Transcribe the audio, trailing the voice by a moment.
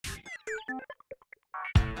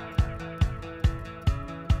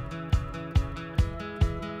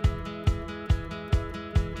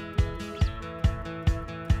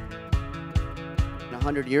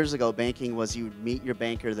100 years ago, banking was you would meet your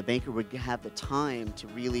banker, the banker would have the time to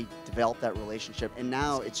really develop that relationship, and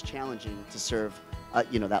now it's challenging to serve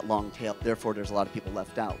that long tail. Therefore, there's a lot of people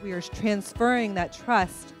left out. We are transferring that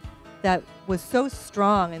trust that was so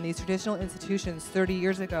strong in these traditional institutions 30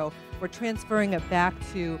 years ago. We're transferring it back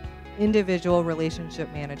to individual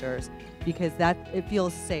relationship managers because it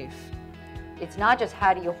feels safe. It's not just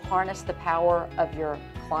how do you harness the power of your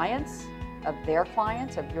clients, of their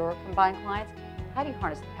clients, of your combined clients, how do you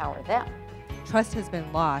harness the power of them? Trust has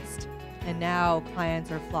been lost, and now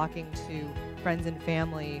clients are flocking to friends and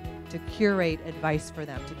family to curate advice for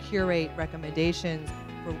them, to curate recommendations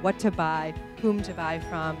for what to buy, whom to buy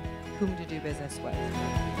from, whom to do business with.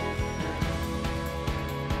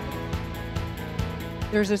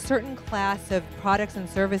 There's a certain class of products and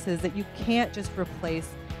services that you can't just replace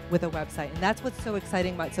with a website, and that's what's so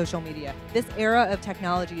exciting about social media. This era of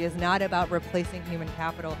technology is not about replacing human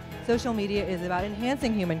capital. Social media is about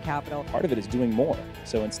enhancing human capital. Part of it is doing more.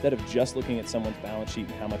 So instead of just looking at someone's balance sheet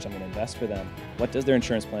and how much I'm going to invest for them, what does their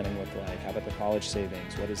insurance planning look like? How about their college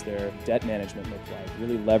savings? What does their debt management look like?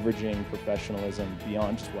 Really leveraging professionalism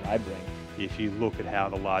beyond just what I bring. If you look at how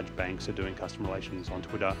the large banks are doing customer relations on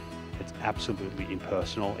Twitter, it's absolutely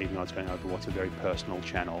impersonal, even though it's going over what's a very personal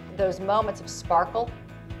channel. Those moments of sparkle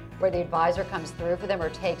where the advisor comes through for them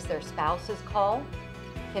or takes their spouse's call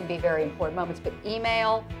can be very important moments. But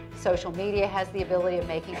email, social media has the ability of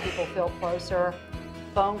making people feel closer.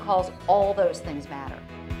 Phone calls, all those things matter.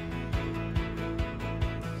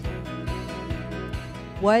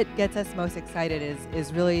 What gets us most excited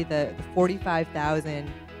is really the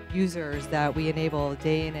 45,000 users that we enable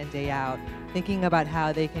day in and day out, thinking about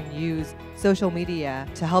how they can use social media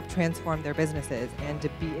to help transform their businesses and to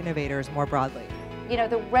be innovators more broadly. You know,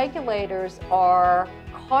 the regulators are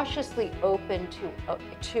cautiously open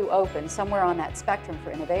to open, somewhere on that spectrum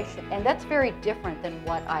for innovation. And that's very different than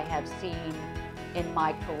what I have seen in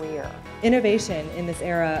my career. Innovation in this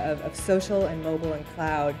era of social and mobile and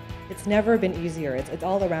cloud, it's never been easier. It's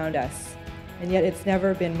all around us, and yet it's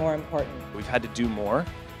never been more important. We've had to do more,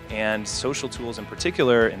 and social tools in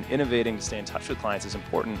particular and innovating to stay in touch with clients is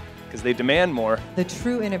important because they demand more. The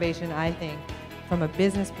true innovation, I think, from a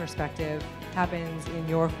business perspective, happens in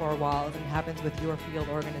your four walls and happens with your field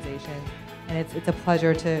organization. And it's a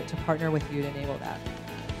pleasure to partner with you to enable that.